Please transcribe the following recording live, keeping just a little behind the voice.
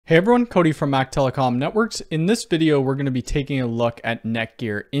Hey everyone, Cody from Mac Telecom Networks. In this video, we're going to be taking a look at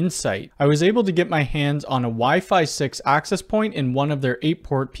NETGEAR Insight. I was able to get my hands on a Wi-Fi 6 access point in one of their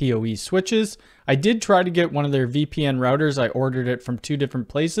 8-port PoE switches. I did try to get one of their VPN routers. I ordered it from 2 different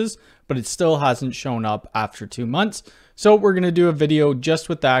places, but it still hasn't shown up after 2 months. So we're going to do a video just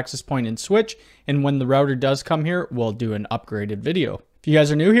with the access point and switch, and when the router does come here, we'll do an upgraded video. If you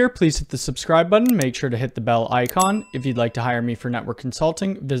guys are new here, please hit the subscribe button. Make sure to hit the bell icon. If you'd like to hire me for network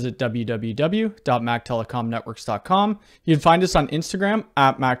consulting, visit www.mactelecomnetworks.com. You'd find us on Instagram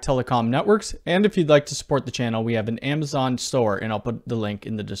at MacTelecomNetworks. And if you'd like to support the channel, we have an Amazon store, and I'll put the link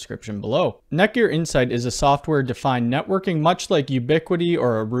in the description below. NETGEAR Insight is a software-defined networking, much like Ubiquiti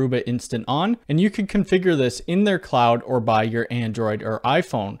or Aruba Instant On, and you can configure this in their cloud or by your Android or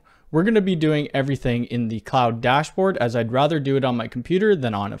iPhone. We're going to be doing everything in the cloud dashboard, as I'd rather do it on my computer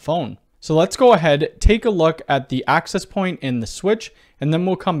than on a phone. So let's go ahead, take a look at the access point and the switch, and then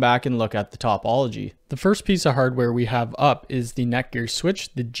we'll come back and look at the topology. The first piece of hardware we have up is the NETGEAR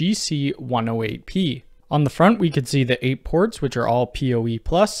switch, the GC108P. On the front, we could see the 8 ports, which are all PoE+,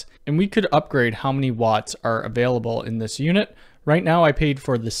 and we could upgrade how many watts are available in this unit. Right now I paid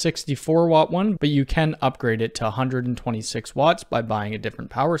for the 64 watt one, but you can upgrade it to 126 watts by buying a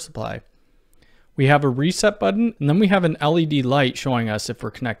different power supply. We have a reset button, and then we have an LED light showing us if we're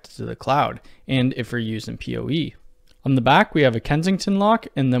connected to the cloud and if we're using PoE. On the back, we have a Kensington lock,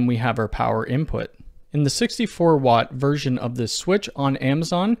 and then we have our power input. In the 64 watt version of this switch on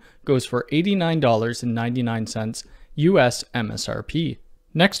Amazon goes for $89.99 US MSRP.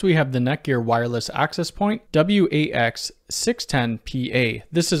 Next, we have the NETGEAR wireless access point WAX610 PA.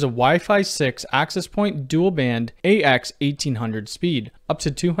 This is a Wi-Fi 6 access point dual band AX 1800 speed. Up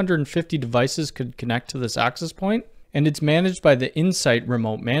to 250 devices could connect to this access point, and it's managed by the Insight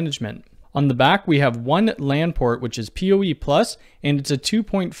remote management. On the back, we have one LAN port, which is PoE+, and it's a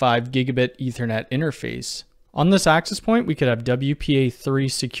 2.5 gigabit Ethernet interface. On this access point, we could have WPA3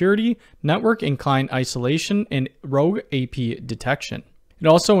 security, network and client isolation, and rogue AP detection. It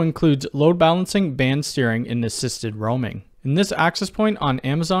also includes load balancing, band steering, and assisted roaming. And this access point on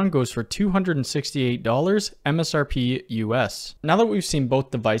Amazon goes for $268 MSRP US. Now that we've seen both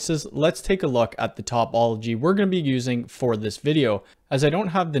devices, let's take a look at the topology we're going to be using for this video. As I don't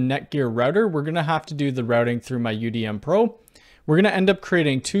have the NETGEAR router, we're going to have to do the routing through my UDM Pro. We're going to end up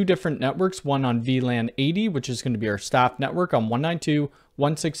creating 2 different networks, one on VLAN 80, which is going to be our staff network on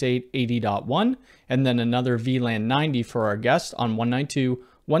 192.168.80.1, and then another VLAN 90 for our guest on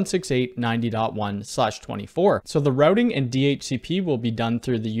 192.168.90.1/24. So the routing and DHCP will be done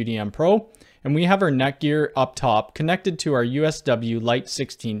through the UDM Pro, and we have our NETGEAR up top connected to our USW Lite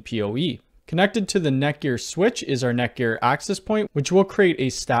 16 PoE. Connected to the NETGEAR switch is our NETGEAR access point, which will create a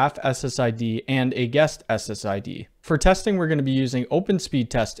staff SSID and a guest SSID. For testing, we're going to be using Open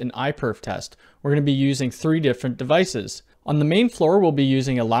Speedtest and iPerf test. We're going to be using 3 different devices. On the main floor, we'll be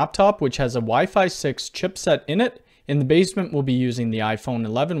using a laptop, which has a Wi-Fi 6 chipset in it. In the basement, we'll be using the iPhone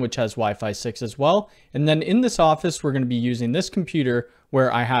 11, which has Wi-Fi 6 as well. And then in this office, we're going to be using this computer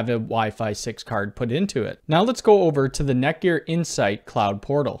where I have a Wi-Fi 6 card put into it. Now let's go over to the NETGEAR Insight Cloud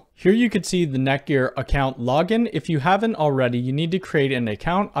Portal. Here you can see the NETGEAR account login. If you haven't already, you need to create an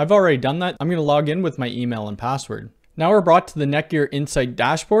account. I've already done that. I'm going to log in with my email and password. Now we're brought to the NETGEAR Insight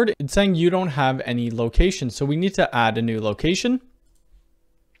dashboard. It's saying you don't have any location, so we need to add a new location.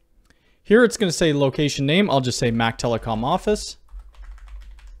 Here it's going to say location name. I'll just say Mac Telecom Office.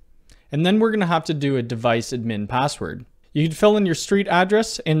 And then we're going to have to do a device admin password. You can fill in your street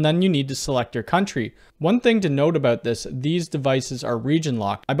address, and then you need to select your country. One thing to note about this, these devices are region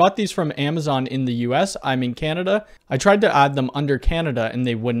locked. I bought these from Amazon in the US. I'm in Canada. I tried to add them under Canada and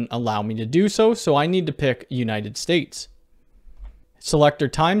they wouldn't allow me to do so, so I need to pick United States. Select our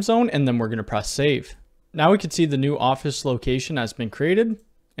time zone, and then we're going to press save. Now we can see the new office location has been created.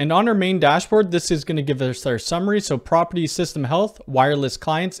 And on our main dashboard, this is going to give us our summary. So property, system health, wireless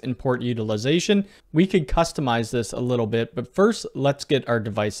clients, and port utilization. We could customize this a little bit, but first let's get our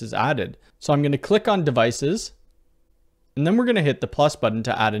devices added. So I'm going to click on devices, and then we're going to hit the plus button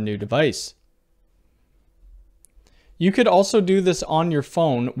to add a new device. You could also do this on your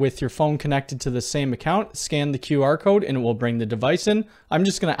phone with your phone connected to the same account. Scan the QR code and it will bring the device in. I'm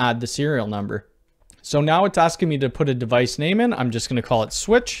just going to add the serial number. So now it's asking me to put a device name in. I'm just going to call it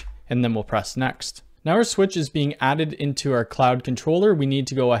switch, and then we'll press next. Now our switch is being added into our cloud controller. We need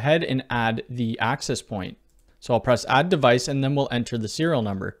to go ahead and add the access point. So I'll press add device, and then we'll enter the serial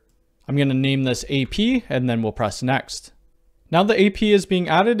number. I'm going to name this AP, and then we'll press next. Now the AP is being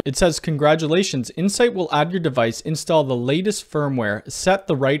added. It says, congratulations, Insight will add your device, install the latest firmware, set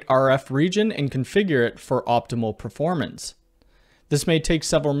the right RF region, and configure it for optimal performance. This may take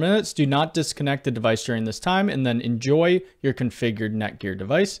several minutes. Do not disconnect the device during this time and then enjoy your configured NETGEAR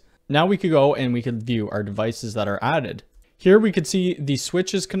device. Now we could go and we could view our devices that are added. Here we could see the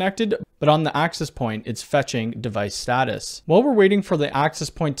switch is connected, but on the access point, it's fetching device status. While we're waiting for the access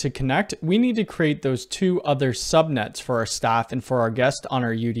point to connect, we need to create those two other subnets for our staff and for our guest on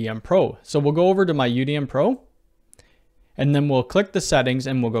our UDM Pro. So we'll go over to my UDM Pro, and then we'll click the settings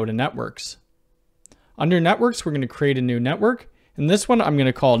and we'll go to networks. Under networks, we're going to create a new network. And this one I'm going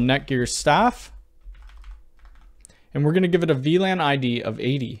to call NETGEAR staff, and we're going to give it a VLAN ID of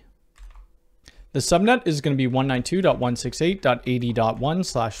 80. The subnet is going to be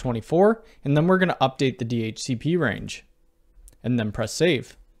 192.168.80.1/24, and then we're going to update the DHCP range, and then press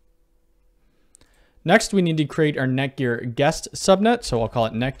save. Next, we need to create our NETGEAR guest subnet, so I'll call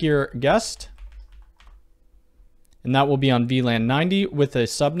it NETGEAR guest, and that will be on VLAN 90 with a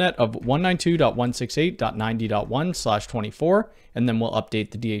subnet of 192.168.90.1/24, and then we'll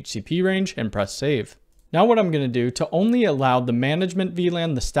update the DHCP range and press save. Now what I'm going to do to only allow the management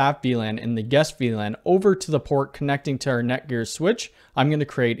VLAN, the staff VLAN, and the guest VLAN over to the port connecting to our NETGEAR switch, I'm going to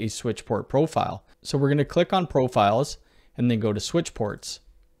create a switch port profile. So we're going to click on profiles and then go to switch ports.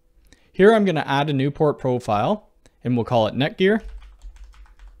 Here I'm going to add a new port profile and we'll call it NETGEAR.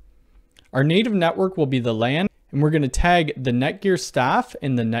 Our native network will be the LAN, and we're going to tag the NETGEAR staff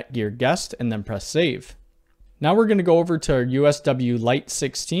and the NETGEAR guest and then press save. Now we're going to go over to our USW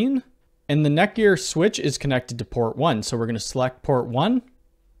WAX610. And the NETGEAR switch is connected to port 1. So we're going to select port 1,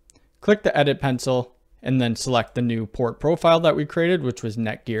 click the edit pencil, and then select the new port profile that we created, which was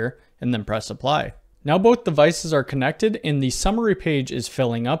NETGEAR, and then press apply. Now both devices are connected and the summary page is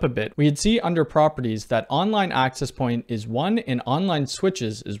filling up a bit. We'd see under properties that online access point is 1 and online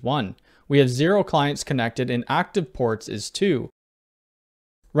switches is 1. We have 0 clients connected and active ports is 2.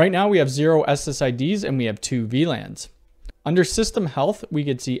 Right now we have 0 SSIDs and we have 2 VLANs. Under system health, we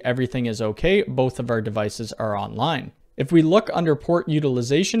could see everything is okay. Both of our devices are online. If we look under port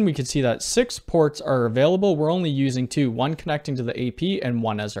utilization, we can see that 6 ports are available. We're only using 2, one connecting to the AP and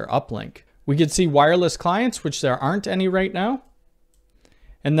one as our uplink. We could see wireless clients, which there aren't any right now.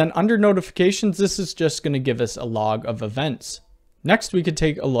 And then under notifications, this is just going to give us a log of events. Next, we could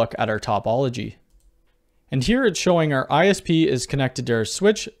take a look at our topology. And here it's showing our ISP is connected to our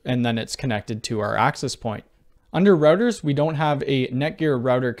switch, and then it's connected to our access point. Under routers, we don't have a NETGEAR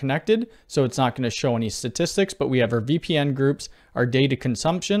router connected, so it's not going to show any statistics, but we have our VPN groups, our data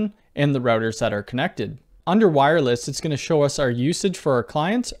consumption, and the routers that are connected. Under wireless, it's going to show us our usage for our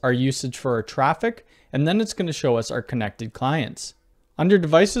clients, our usage for our traffic, and then it's going to show us our connected clients. Under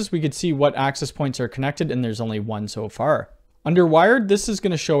devices, we could see what access points are connected, and there's only 1 so far. Under wired, this is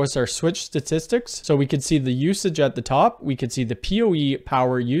going to show us our switch statistics. So we could see the usage at the top, we could see the PoE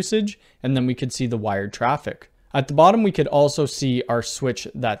power usage, and then we could see the wired traffic. At the bottom, we could also see our switch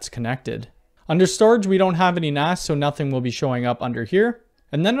that's connected. Under storage, we don't have any NAS, so nothing will be showing up under here.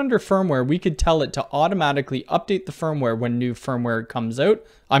 And then under firmware, we could tell it to automatically update the firmware when new firmware comes out.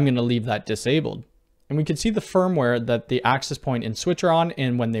 I'm going to leave that disabled. And we can see the firmware that the access point and switch are on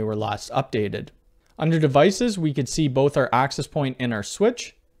and when they were last updated. Under devices, we could see both our access point and our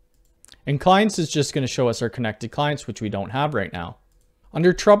switch. And clients is just going to show us our connected clients, which we don't have right now.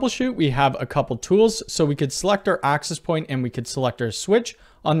 Under troubleshoot, we have a couple tools. So we could select our access point and we could select our switch.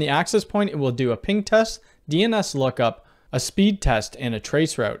 On the access point, it will do a ping test, DNS lookup, a speed test, and a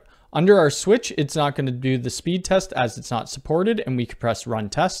trace route. Under our switch, it's not going to do the speed test as it's not supported, and we could press run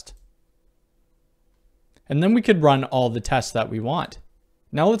test. And then we could run all the tests that we want.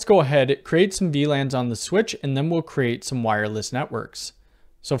 Now let's go ahead, create some VLANs on the switch, and then we'll create some wireless networks.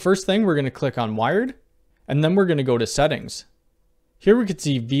 So first thing, we're going to click on wired, and then we're going to go to settings. Here we could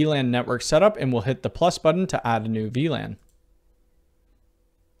see VLAN network setup, and we'll hit the plus button to add a new VLAN.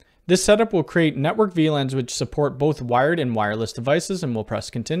 This setup will create network VLANs which support both wired and wireless devices, and we'll press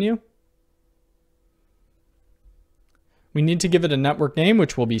continue. We need to give it a network name,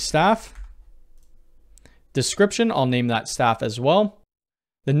 which will be staff. Description, I'll name that staff as well.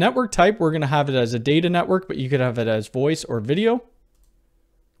 The network type, we're going to have it as a data network, but you could have it as voice or video.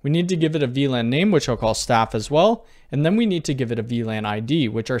 We need to give it a VLAN name, which I'll call staff as well. And then we need to give it a VLAN ID,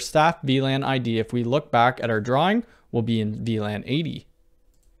 which our staff VLAN ID, if we look back at our drawing, will be in VLAN 80.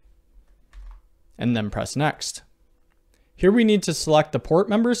 And then press next. Here we need to select the port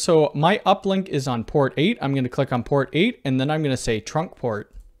number. So my uplink is on port 8. I'm going to click on port 8, and then I'm going to say trunk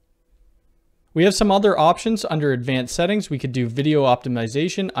port. We have some other options under advanced settings. We could do video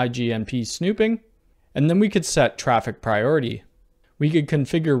optimization, IGMP snooping, and then we could set traffic priority. We could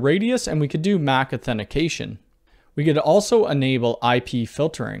configure radius, and we could do MAC authentication. We could also enable IP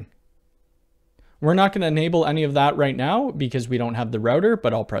filtering. We're not going to enable any of that right now because we don't have the router,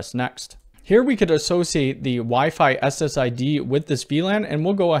 but I'll press next. Here we could associate the Wi-Fi SSID with this VLAN, and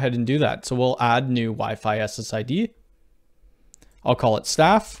we'll go ahead and do that. So we'll add new Wi-Fi SSID. I'll call it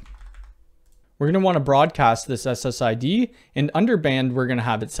staff. We're going to want to broadcast this SSID, and under band, we're going to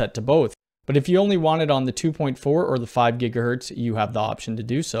have it set to both. But if you only want it on the 2.4 or the 5 gigahertz, you have the option to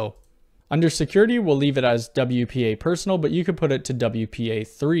do so. Under security, we'll leave it as WPA personal, but you could put it to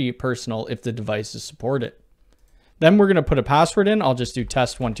WPA3 personal if the devices support it. Then we're going to put a password in. I'll just do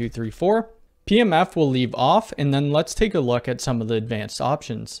test1234. PMF will leave off, and then let's take a look at some of the advanced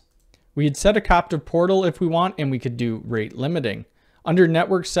options. We had set a captive portal if we want, and we could do rate limiting. Under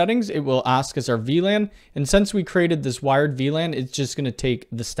network settings, it will ask us our VLAN, and since we created this wired VLAN, it's just going to take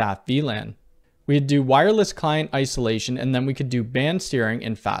the staff VLAN. We'd do wireless client isolation, and then we could do band steering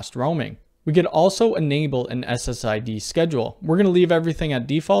and fast roaming. We could also enable an SSID schedule. We're going to leave everything at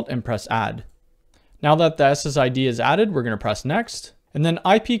default and press add. Now that the SSID is added, we're going to press next. And then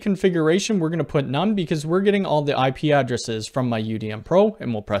IP configuration, we're going to put none because we're getting all the IP addresses from my UDM Pro,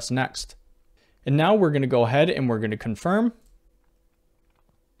 and we'll press next. And now we're going to go ahead and we're going to confirm.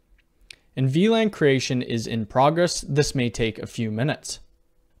 And VLAN creation is in progress. This may take a few minutes.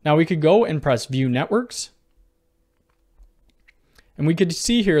 Now we could go and press view networks. And we could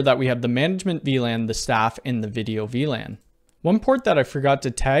see here that we have the management VLAN, the staff, and the video VLAN. One port that I forgot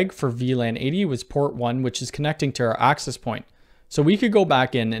to tag for VLAN 80 was port 1, which is connecting to our access point. So we could go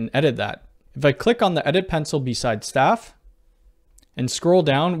back in and edit that. If I click on the edit pencil beside staff and scroll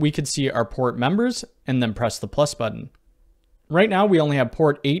down, we could see our port members and then press the plus button. Right now we only have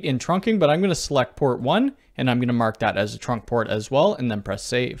port 8 in trunking, but I'm going to select port 1 and I'm going to mark that as a trunk port as well and then press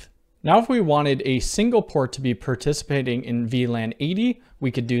save. Now if we wanted a single port to be participating in VLAN 80,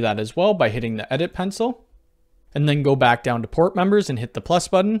 we could do that as well by hitting the edit pencil and then go back down to port members and hit the plus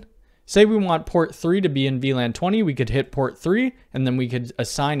button. Say we want port 3 to be in VLAN 20, we could hit port 3 and then we could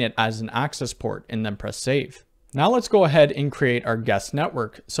assign it as an access port and then press save. Now let's go ahead and create our guest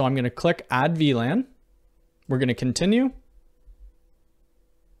network. So I'm going to click add VLAN. We're going to continue.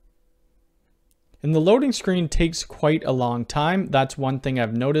 And the loading screen takes quite a long time. That's one thing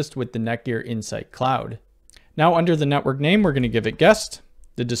I've noticed with the NETGEAR Insight Cloud. Now under the network name, we're going to give it guest.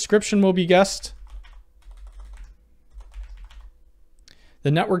 The description will be guest. The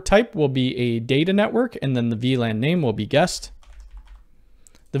network type will be a data network, and then the VLAN name will be guest.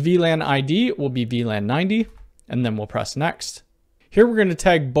 The VLAN ID will be VLAN 90, and then we'll press next. Here we're going to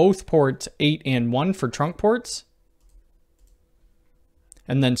tag both ports 8 and 1 for trunk ports,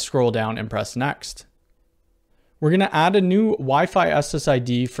 and then scroll down and press next. We're going to add a new Wi-Fi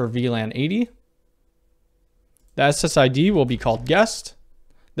SSID for VLAN 80. The SSID will be called guest.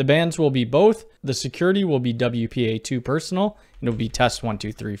 The bands will be both. The security will be WPA2 personal, and it'll be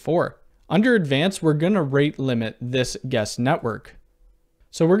test1234. Under advanced, we're going to rate limit this guest network.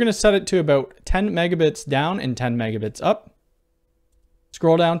 So we're going to set it to about 10 megabits down and 10 megabits up.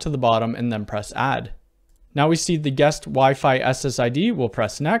 Scroll down to the bottom and then press add. Now we see the guest Wi-Fi SSID. We'll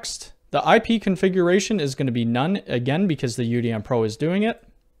press next. The IP configuration is going to be none again because the UDM Pro is doing it.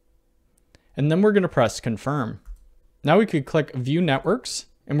 And then we're going to press confirm. Now we could click view networks.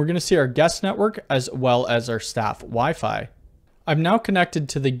 And we're going to see our guest network as well as our staff Wi-Fi. I'm now connected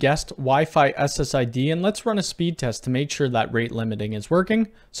to the guest Wi-Fi SSID, and let's run a speed test to make sure that rate limiting is working.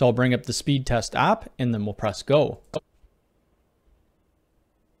 So I'll bring up the Speedtest app and then we'll press go.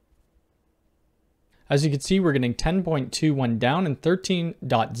 As you can see, we're getting 10.21 down and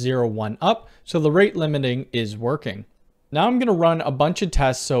 13.01 up. So the rate limiting is working. Now I'm going to run a bunch of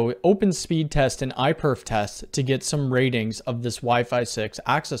tests, so open Speedtest and iPerf tests to get some ratings of this Wi-Fi 6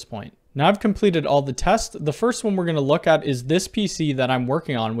 access point. Now I've completed all the tests. The first one we're going to look at is this PC that I'm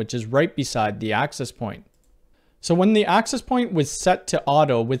working on, which is right beside the access point. So when the access point was set to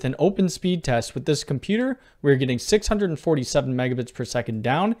auto with an open speed test with this computer, we're getting 647 megabits per second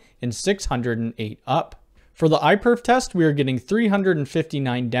down and 608 up. For the iPerf test, we are getting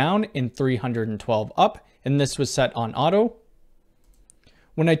 359 down and 312 up. And this was set on auto.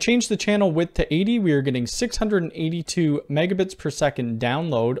 When I changed the channel width to 80, we are getting 682 megabits per second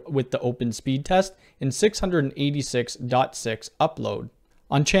download with the open speed test and 686.6 upload.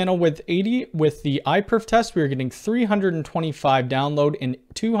 On channel width 80 with the iPerf test, we are getting 325 download and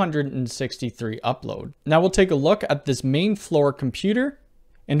 263 upload. Now we'll take a look at this main floor computer.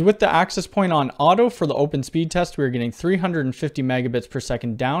 And with the access point on auto for the open speed test, we are getting 350 megabits per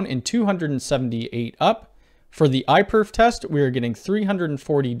second down and 278 up. For the iPerf test, we are getting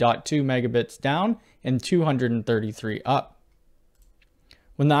 340.2 megabits down and 233 up.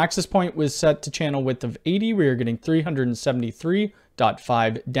 When the access point was set to channel width of 80, we are getting 373.2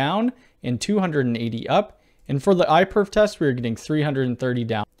 234.5 down and 280 up. And for the iPerf test, we were getting 330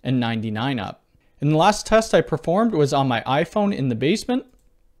 down and 99 up. And the last test I performed was on my iPhone in the basement.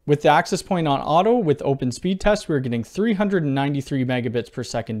 With the access point on auto with open speed test, we were getting 393 megabits per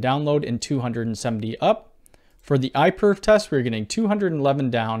second download and 270 up. For the iPerf test, we were getting 211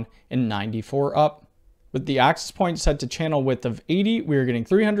 down and 94 up. With the access point set to channel width of 80, we were getting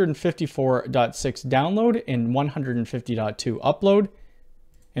 354.6 download and 150.2 upload.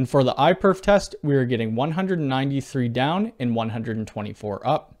 And for the iPerf test, we were getting 193 down and 124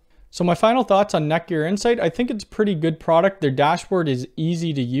 up. So my final thoughts on NETGEAR Insight, I think it's a pretty good product. Their dashboard is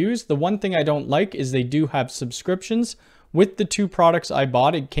easy to use. The one thing I don't like is they do have subscriptions. With the two products I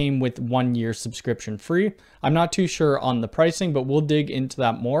bought, it came with 1 year subscription free. I'm not too sure on the pricing, but we'll dig into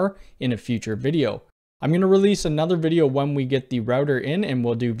that more in a future video. I'm going to release another video when we get the router in and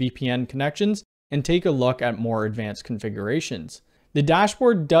we'll do VPN connections and take a look at more advanced configurations. The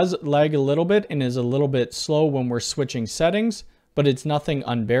dashboard does lag a little bit and is a little bit slow when we're switching settings, but it's nothing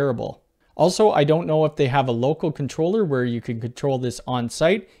unbearable. Also, I don't know if they have a local controller where you can control this on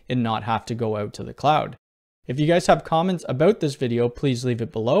site and not have to go out to the cloud. If you guys have comments about this video, please leave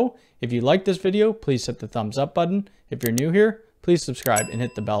it below. If you like this video, please hit the thumbs up button. If you're new here, please subscribe and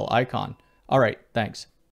hit the bell icon. All right, thanks.